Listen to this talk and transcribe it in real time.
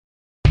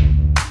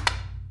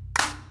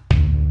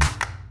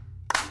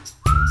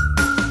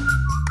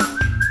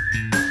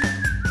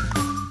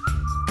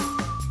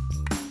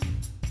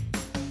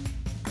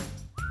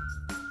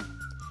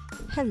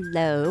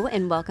Hello,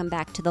 and welcome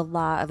back to the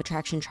Law of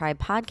Attraction Tribe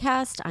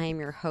podcast. I am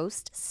your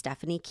host,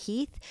 Stephanie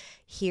Keith,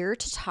 here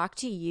to talk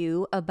to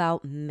you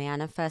about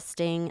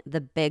manifesting the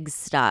big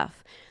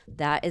stuff.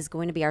 That is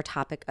going to be our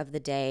topic of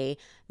the day,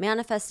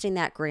 manifesting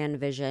that grand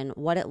vision,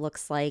 what it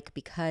looks like,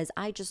 because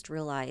I just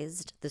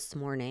realized this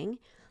morning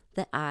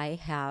that I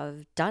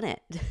have done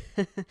it.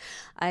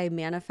 I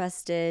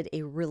manifested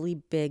a really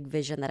big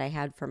vision that I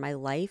had for my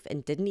life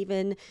and didn't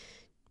even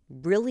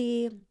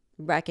really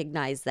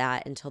recognize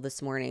that until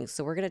this morning.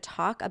 So we're going to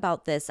talk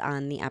about this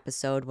on the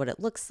episode, what it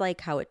looks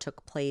like, how it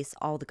took place,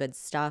 all the good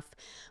stuff.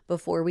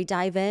 Before we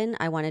dive in,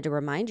 I wanted to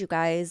remind you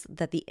guys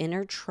that the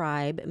Inner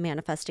Tribe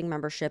Manifesting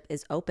membership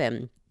is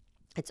open.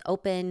 It's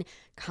open.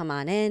 Come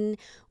on in.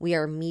 We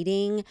are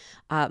meeting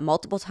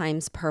multiple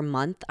times per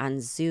month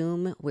on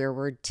Zoom where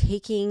we're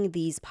taking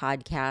these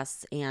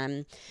podcasts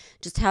and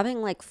just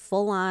having like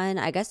full on,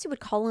 I guess you would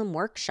call them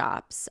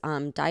workshops,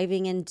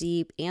 diving in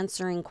deep,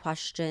 answering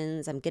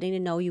questions. I'm getting to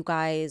know you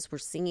guys. We're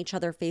seeing each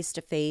other face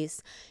to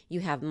face. You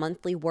have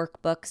monthly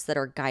workbooks that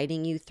are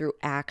guiding you through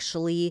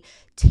actually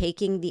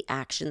taking the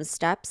action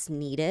steps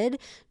needed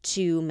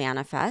to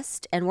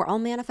manifest. And we're all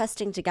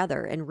manifesting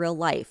together in real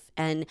life.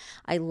 And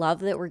I love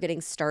that we're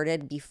getting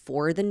started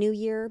before the new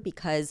year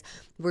because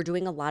we're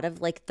doing a lot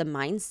of like the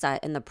mindset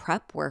and the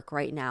prep work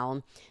right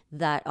now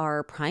that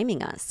are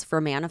priming us for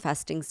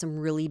manifesting some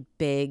really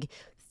big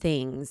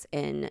things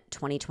in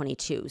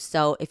 2022.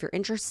 So if you're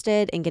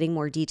interested in getting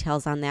more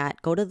details on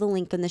that, go to the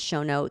link in the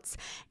show notes.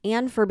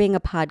 And for being a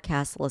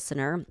podcast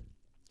listener,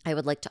 I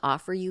would like to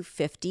offer you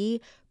 50%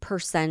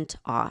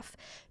 off.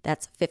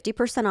 That's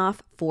 50%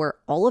 off for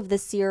all of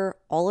this year,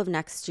 all of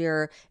next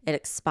year. It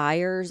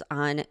expires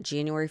on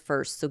January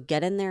 1st. So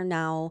get in there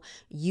now.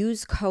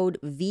 Use code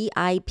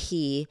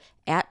VIP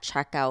at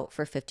checkout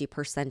for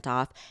 50%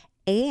 off.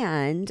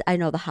 And I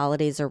know the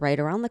holidays are right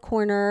around the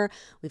corner.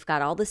 We've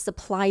got all the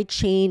supply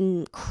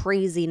chain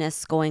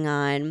craziness going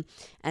on.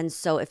 And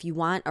so if you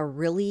want a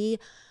really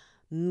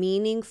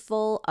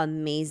meaningful,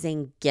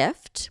 amazing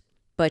gift,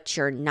 but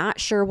you're not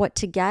sure what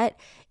to get,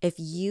 if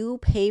you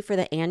pay for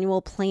the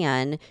annual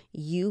plan,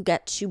 you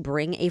get to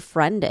bring a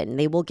friend in.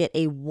 They will get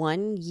a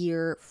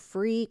 1-year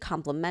free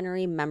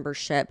complimentary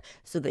membership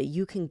so that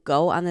you can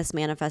go on this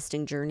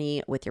manifesting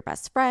journey with your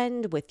best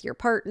friend, with your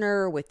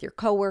partner, with your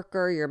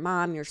coworker, your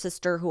mom, your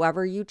sister,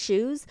 whoever you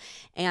choose.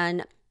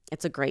 And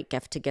it's a great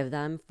gift to give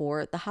them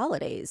for the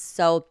holidays.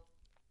 So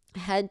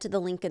head to the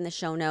link in the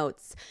show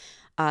notes.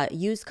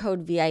 Use code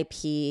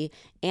VIP.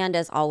 And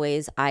as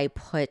always, I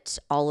put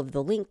all of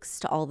the links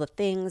to all the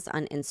things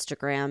on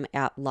Instagram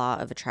at Law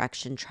of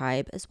Attraction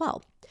Tribe as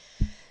well.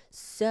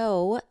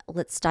 So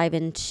let's dive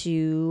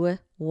into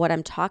what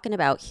I'm talking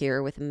about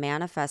here with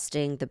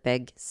manifesting the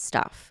big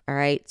stuff. All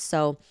right.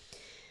 So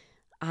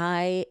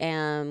I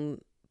am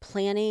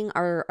planning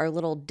our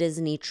little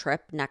Disney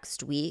trip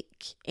next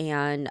week.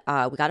 And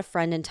we got a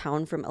friend in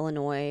town from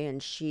Illinois,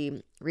 and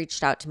she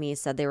reached out to me,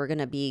 said they were going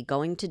to be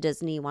going to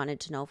Disney, wanted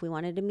to know if we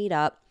wanted to meet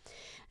up.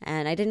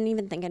 And I didn't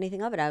even think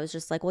anything of it. I was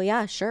just like, well,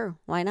 yeah, sure.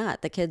 Why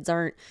not? The kids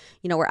aren't,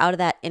 we're out of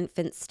that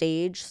infant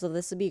stage. So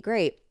this would be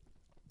great.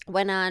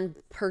 Went on,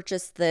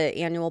 purchased the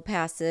annual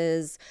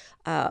passes,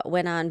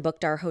 went on,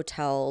 booked our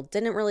hotel,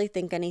 didn't really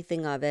think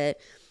anything of it.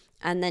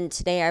 And then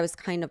today I was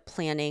kind of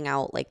planning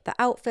out like the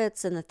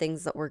outfits and the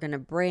things that we're going to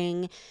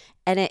bring.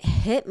 And it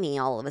hit me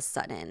all of a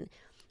sudden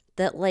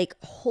that like,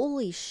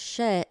 holy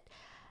shit,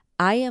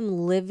 I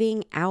am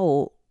living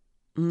out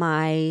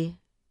my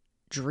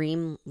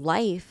dream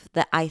life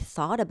that I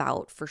thought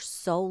about for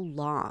so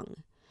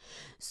long.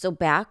 So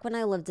back when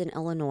I lived in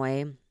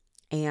Illinois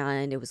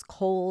and it was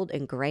cold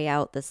and gray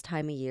out this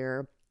time of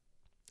year,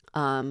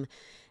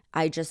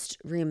 I just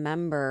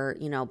remember,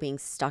 being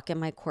stuck in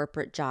my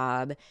corporate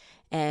job,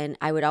 and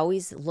I would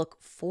always look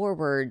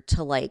forward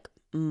to like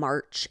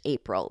March,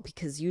 April,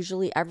 because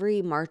usually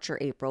every March or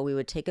April we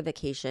would take a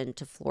vacation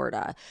to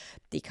Florida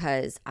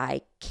because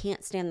I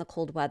can't stand the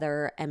cold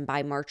weather. And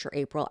by March or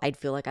April, I'd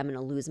feel like I'm going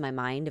to lose my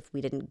mind if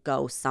we didn't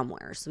go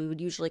somewhere. So we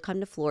would usually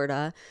come to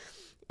Florida.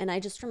 And I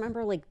just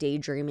remember like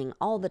daydreaming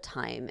all the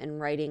time and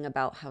writing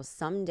about how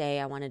someday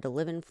I wanted to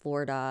live in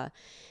Florida,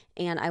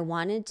 and I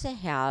wanted to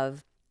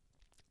have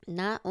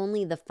not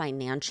only the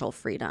financial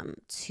freedom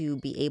to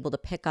be able to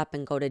pick up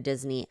and go to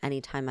Disney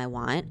anytime I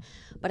want,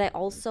 but I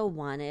also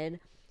wanted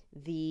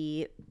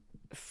the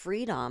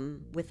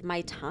freedom with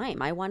my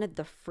time. I wanted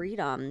the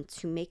freedom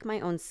to make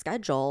my own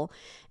schedule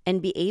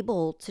and be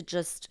able to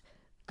just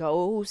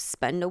go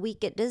spend a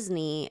week at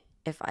Disney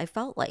if I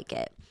felt like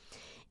it.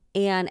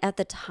 And at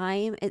the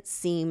time, it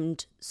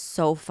seemed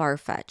so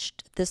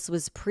far-fetched. This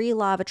was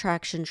pre-Law of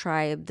Attraction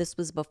Tribe. This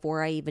was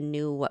before I even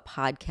knew what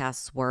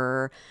podcasts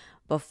were,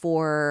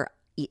 before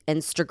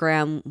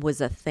Instagram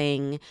was a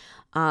thing.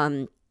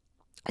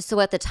 So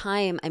at the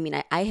time,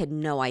 I had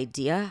no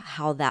idea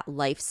how that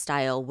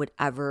lifestyle would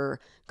ever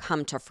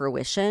come to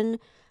fruition.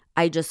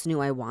 I just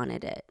knew I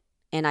wanted it,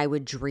 and I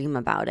would dream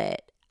about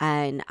it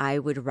and I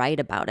would write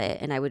about it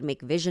and I would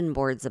make vision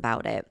boards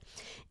about it.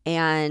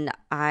 And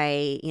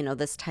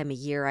this time of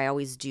year, I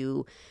always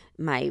do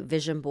my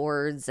vision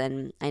boards.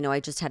 And I know I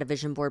just had a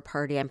vision board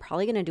party. I'm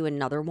probably going to do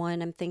another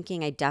one. I'm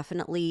thinking I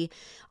definitely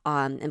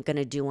am going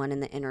to do one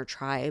in the inner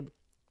tribe.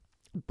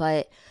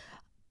 But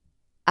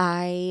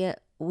I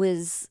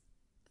was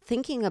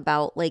thinking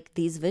about like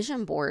these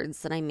vision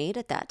boards that I made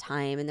at that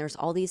time. And there's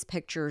all these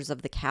pictures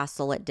of the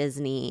castle at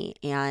Disney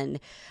and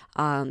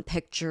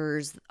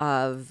pictures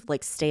of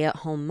like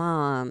stay-at-home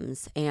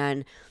moms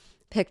and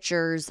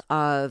pictures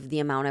of the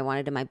amount I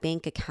wanted in my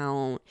bank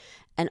account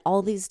and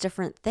all these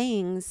different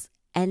things.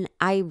 And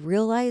I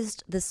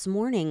realized this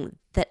morning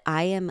that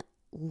I am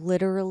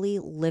literally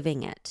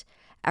living it.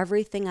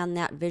 Everything on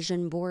that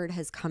vision board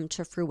has come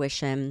to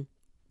fruition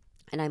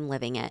and I'm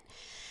living it.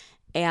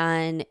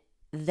 And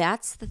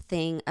that's the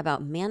thing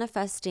about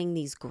manifesting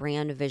these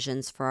grand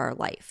visions for our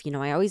life.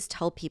 I always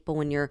tell people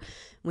when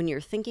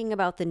you're thinking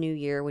about the new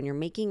year, when you're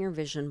making your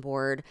vision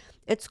board,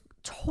 it's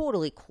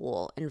totally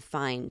cool and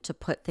fine to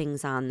put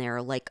things on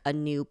there like a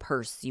new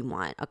purse you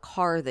want, a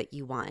car that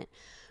you want.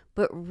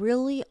 But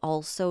really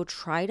also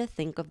try to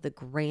think of the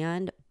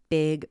grand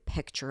big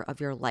picture of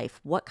your life.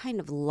 What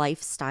kind of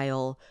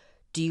lifestyle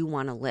do you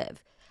want to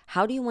live?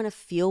 How do you want to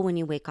feel when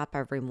you wake up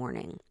every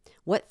morning?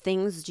 What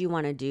things do you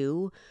want to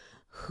do?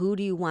 Who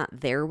do you want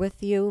there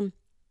with you?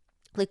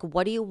 Like,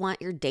 what do you want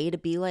your day to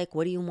be like?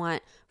 What do you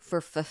want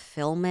for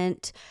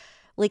fulfillment?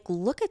 Like,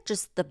 look at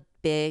just the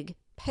big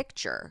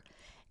picture.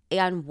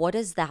 And what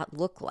does that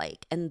look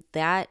like? And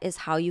that is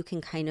how you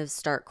can kind of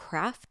start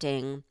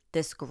crafting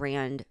this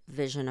grand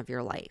vision of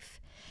your life.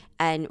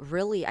 And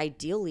really,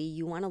 ideally,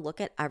 you want to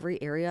look at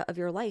every area of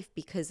your life,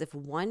 because if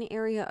one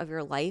area of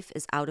your life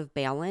is out of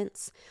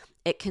balance,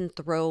 it can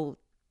throw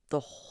the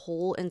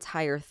whole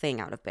entire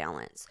thing out of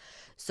balance.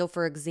 So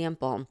for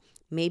example,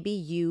 maybe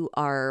you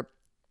are,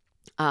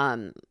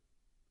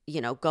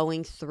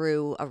 going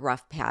through a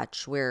rough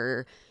patch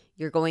where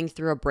you're going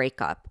through a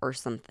breakup or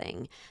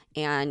something,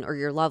 or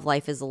your love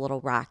life is a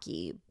little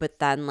rocky, but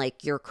then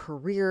like your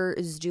career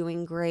is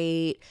doing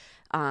great.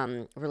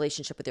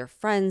 Relationship with your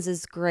friends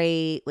is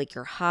great. Like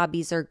your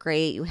hobbies are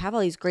great. You have all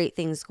these great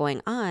things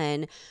going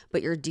on,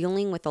 but you're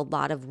dealing with a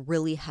lot of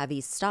really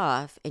heavy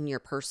stuff in your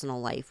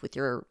personal life with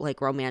your like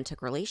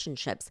romantic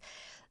relationships.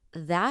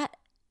 That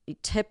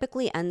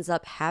typically ends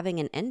up having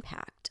an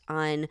impact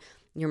on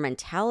your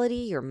mentality,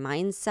 your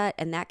mindset,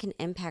 and that can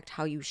impact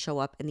how you show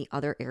up in the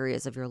other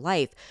areas of your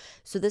life.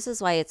 So this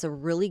is why it's a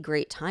really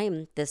great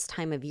time this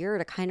time of year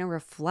to kind of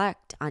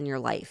reflect on your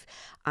life,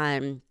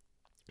 on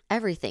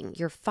everything,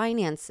 your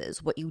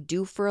finances, what you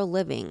do for a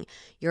living,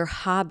 your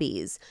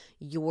hobbies,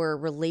 your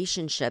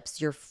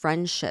relationships, your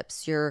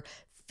friendships, your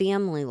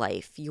family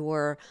life,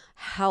 your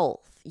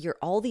health, your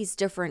all these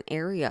different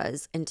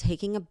areas, and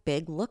taking a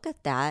big look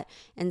at that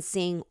and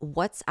seeing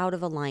what's out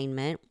of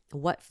alignment,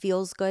 what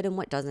feels good and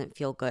what doesn't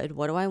feel good,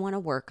 what do I want to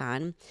work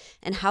on,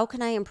 and how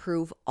can I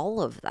improve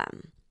all of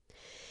them.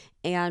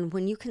 And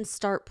when you can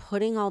start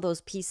putting all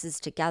those pieces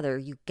together,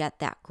 you get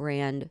that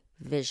grand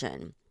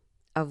vision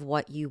of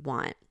what you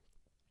want.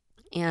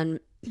 And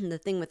the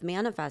thing with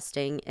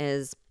manifesting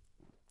is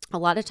a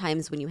lot of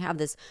times when you have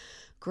this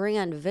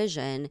grand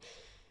vision,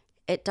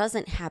 it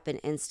doesn't happen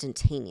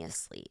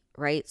instantaneously,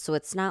 right? So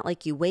it's not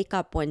like you wake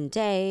up one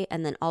day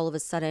and then all of a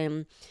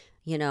sudden,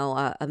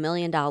 $1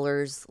 million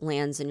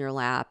lands in your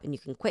lap and you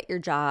can quit your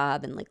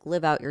job and like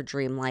live out your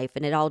dream life,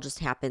 and it all just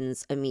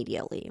happens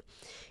immediately.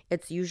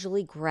 It's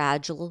usually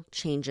gradual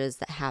changes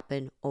that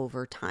happen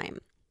over time.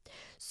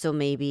 So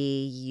maybe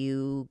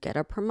you get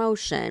a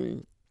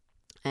promotion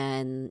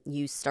and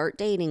you start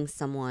dating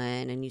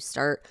someone and you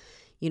start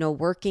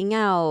working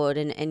out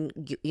and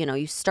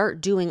you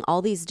start doing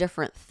all these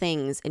different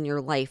things in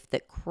your life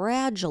that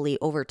gradually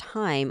over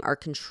time are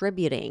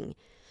contributing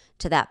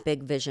to that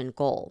big vision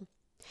goal.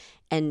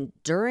 And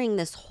during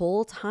this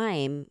whole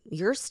time,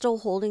 you're still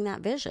holding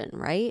that vision,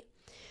 right?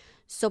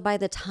 So by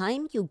the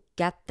time you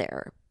get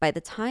there, by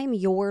the time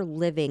you're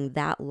living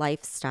that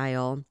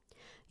lifestyle,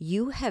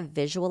 you have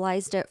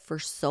visualized it for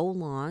so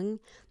long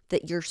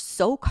that you're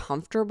so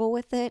comfortable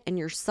with it and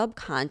your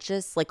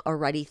subconscious like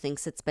already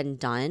thinks it's been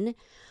done,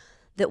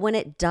 that when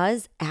it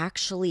does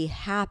actually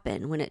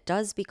happen, when it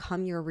does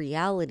become your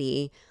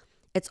reality,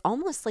 it's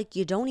almost like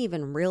you don't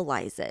even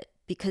realize it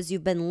because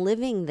you've been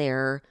living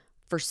there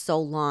for so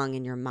long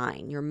in your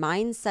mind. Your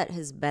mindset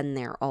has been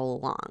there all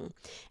along.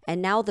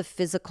 And now the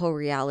physical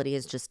reality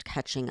is just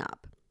catching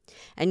up.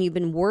 And you've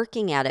been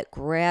working at it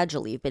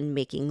gradually. You've been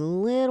making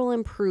little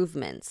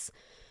improvements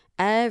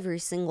every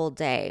single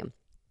day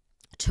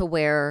to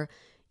where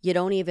you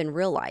don't even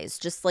realize.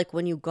 Just like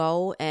when you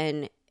go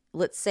and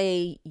let's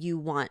say you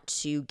want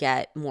to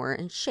get more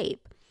in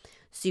shape.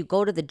 So you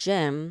go to the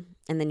gym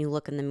and then you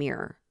look in the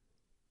mirror.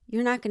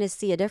 You're not going to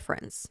see a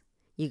difference.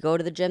 You go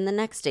to the gym the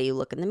next day, you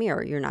look in the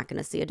mirror, you're not going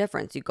to see a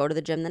difference. You go to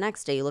the gym the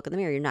next day, you look in the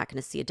mirror, you're not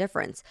going to see a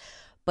difference.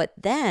 But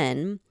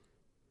then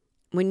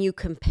when you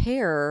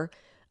compare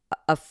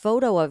a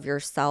photo of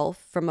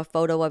yourself from a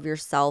photo of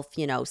yourself,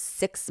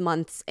 6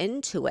 months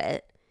into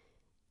it,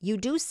 you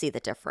do see the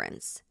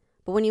difference.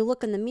 But when you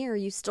look in the mirror,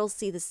 you still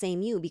see the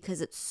same you because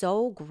it's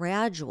so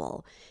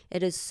gradual.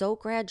 It is so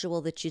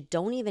gradual that you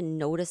don't even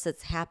notice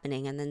it's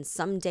happening. And then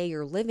someday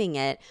you're living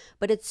it,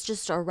 but it's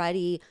just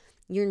already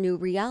your new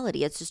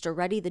reality. It's just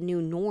already the new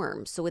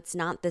norm. So it's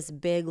not this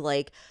big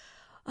like,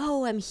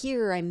 oh, I'm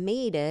here, I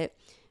made it,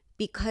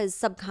 because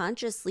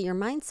subconsciously your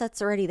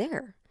mindset's already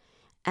there.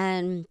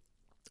 And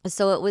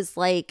so it was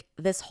like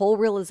this whole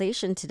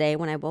realization today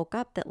when I woke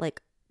up that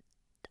like,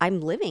 I'm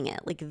living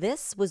it. Like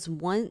this was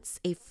once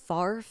a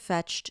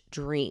far-fetched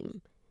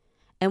dream.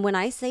 And when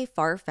I say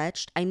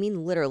far-fetched, I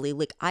mean literally,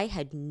 like I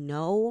had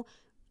no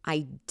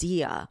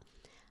idea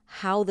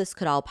how this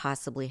could all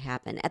possibly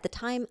happen. At the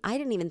time, I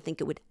didn't even think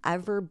it would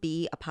ever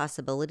be a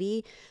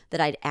possibility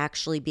that I'd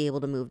actually be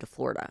able to move to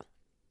Florida.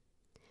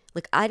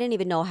 Like I didn't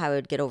even know how I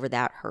would get over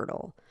that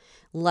hurdle,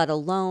 let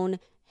alone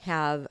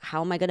how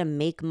am I going to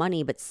make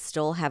money but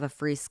still have a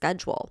free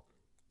schedule?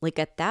 Like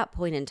at that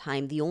point in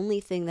time, the only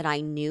thing that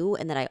I knew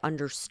and that I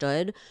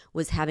understood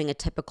was having a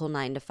typical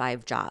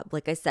 9-to-5 job.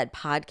 Like I said,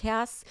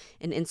 podcasts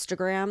and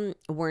Instagram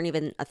weren't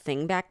even a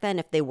thing back then.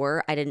 If they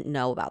were, I didn't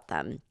know about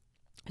them.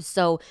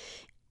 So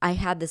I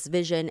had this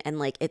vision and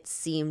like it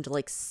seemed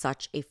like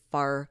such a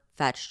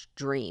far-fetched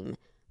dream.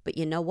 But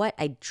you know what?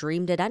 I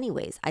dreamed it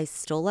anyways. I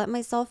still let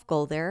myself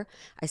go there.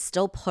 I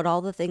still put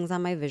all the things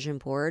on my vision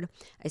board.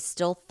 I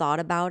still thought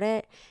about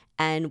it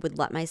and would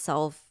let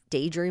myself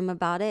daydream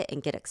about it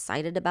and get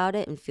excited about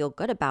it and feel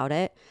good about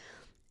it.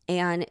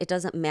 And it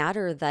doesn't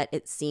matter that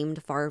it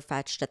seemed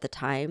far-fetched at the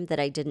time, that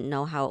I didn't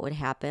know how it would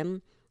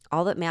happen.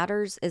 All that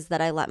matters is that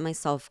I let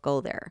myself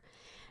go there.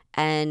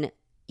 And,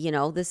 you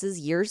know, this is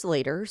years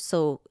later.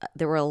 So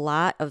there were a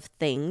lot of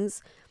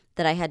things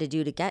that I had to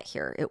do to get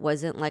here. It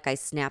wasn't like I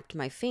snapped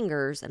my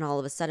fingers and all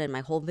of a sudden my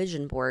whole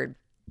vision board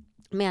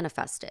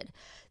manifested.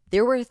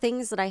 There were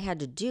things that I had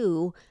to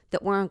do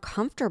that were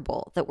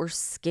uncomfortable, that were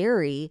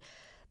scary,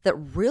 that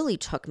really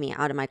took me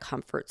out of my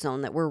comfort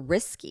zone, that were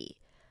risky.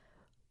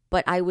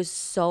 But I was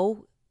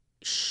so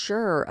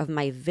sure of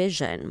my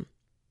vision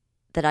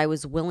that I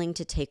was willing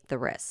to take the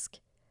risk.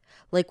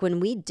 Like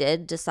when we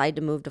did decide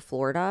to move to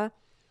Florida,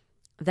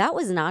 that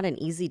was not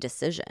an easy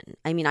decision.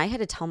 I mean, I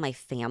had to tell my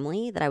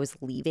family that I was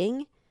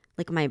leaving,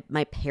 like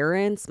my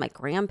parents, my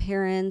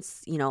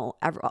grandparents, you know,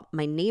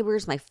 my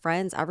neighbors, my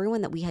friends,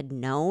 everyone that we had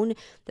known,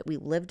 that we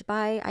lived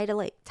by. I had to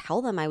like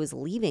tell them I was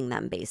leaving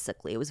them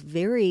basically. It was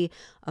very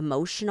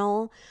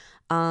emotional.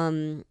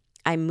 I'm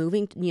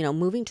moving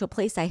to a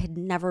place I had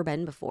never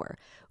been before.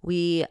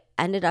 We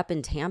ended up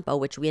in Tampa,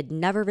 which we had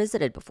never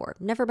visited before.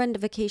 Never been to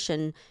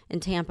vacation in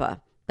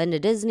Tampa. Been to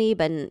Disney,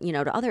 been, you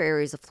know, to other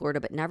areas of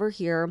Florida, but never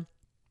here.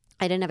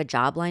 I didn't have a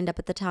job lined up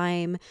at the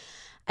time.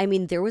 I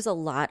mean, there was a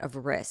lot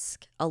of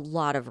risk and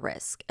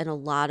a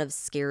lot of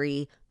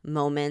scary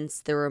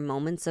moments. There were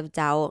moments of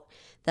doubt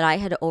that I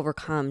had to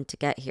overcome to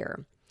get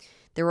here.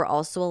 There were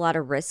also a lot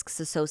of risks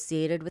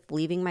associated with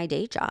leaving my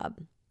day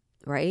job,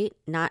 right?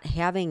 Not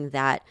having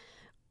that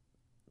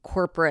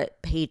corporate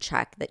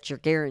paycheck that you're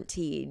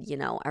guaranteed, you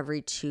know,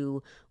 every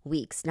 2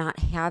 weeks, not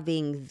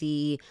having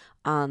the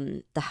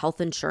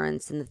health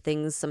insurance and the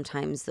things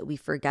sometimes that we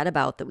forget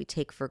about that we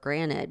take for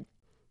granted.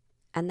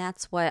 And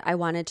that's what I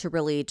wanted to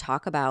really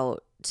talk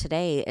about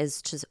today, is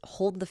to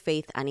hold the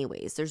faith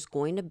anyways. There's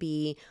going to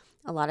be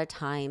a lot of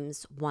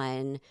times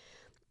when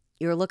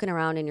you're looking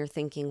around and you're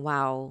thinking,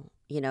 wow,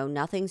 you know,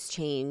 nothing's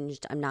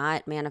changed. I'm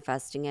not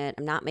manifesting it.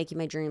 I'm not making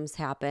my dreams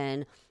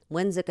happen.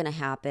 When's it going to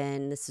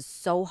happen? This is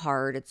so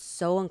hard. It's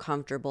so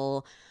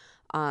uncomfortable.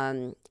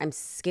 I'm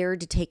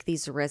scared to take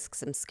these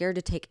risks. I'm scared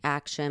to take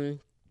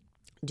action.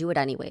 Do it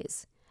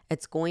anyways.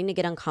 It's going to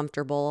get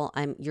uncomfortable.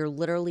 You're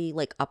literally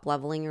like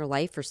up-leveling your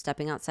life or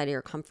stepping outside of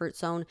your comfort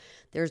zone.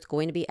 There's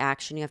going to be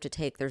action you have to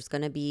take. There's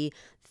going to be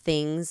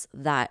things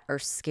that are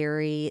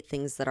scary,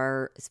 things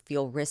that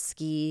feel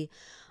risky.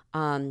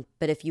 But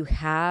if you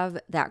have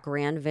that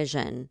grand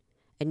vision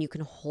and you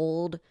can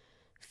hold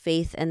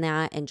faith in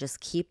that and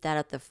just keep that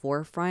at the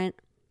forefront,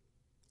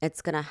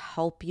 it's going to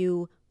help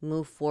you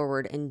move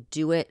forward and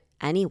do it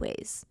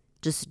anyways.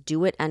 Just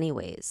do it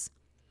anyways.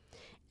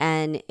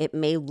 And it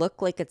may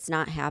look like it's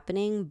not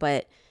happening,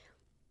 but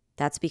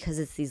that's because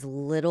it's these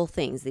little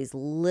things, these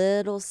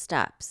little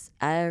steps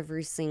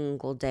every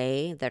single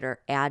day that are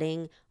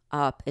adding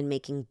up and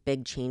making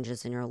big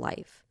changes in your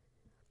life.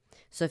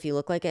 So if you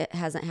look like it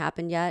hasn't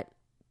happened yet,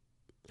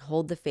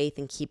 hold the faith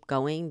and keep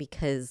going,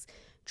 because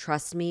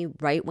trust me,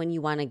 right when you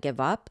want to give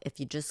up, if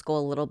you just go a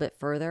little bit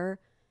further,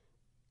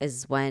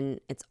 is when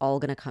it's all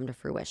going to come to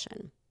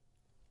fruition.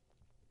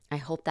 I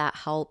hope that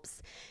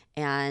helps.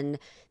 And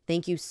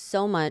thank you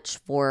so much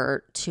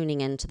for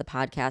tuning into the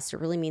podcast. It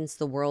really means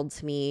the world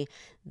to me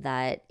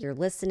that you're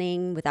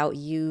listening. Without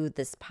you,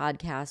 this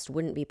podcast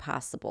wouldn't be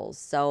possible.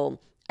 So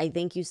I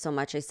thank you so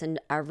much. I send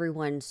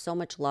everyone so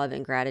much love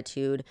and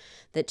gratitude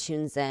that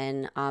tunes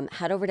in.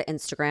 Head over to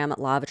Instagram at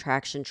Law of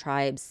Attraction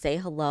Tribe. Say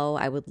hello.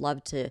 I would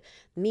love to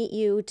meet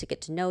you, to get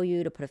to know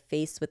you, to put a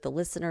face with the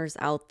listeners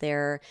out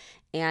there.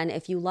 And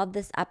if you love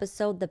this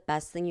episode, the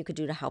best thing you could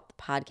do to help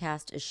the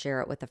podcast is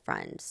share it with a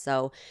friend.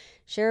 So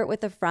share it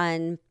with a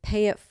friend,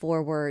 pay it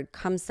forward,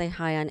 come say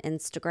hi on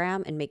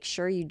Instagram, and make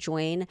sure you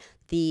join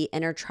the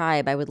inner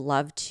tribe. I would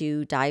love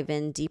to dive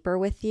in deeper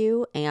with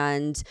you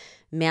and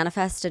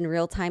manifest in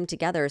real time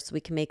together so we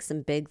can make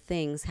some big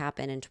things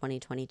happen in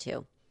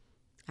 2022.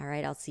 All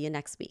right, I'll see you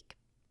next week.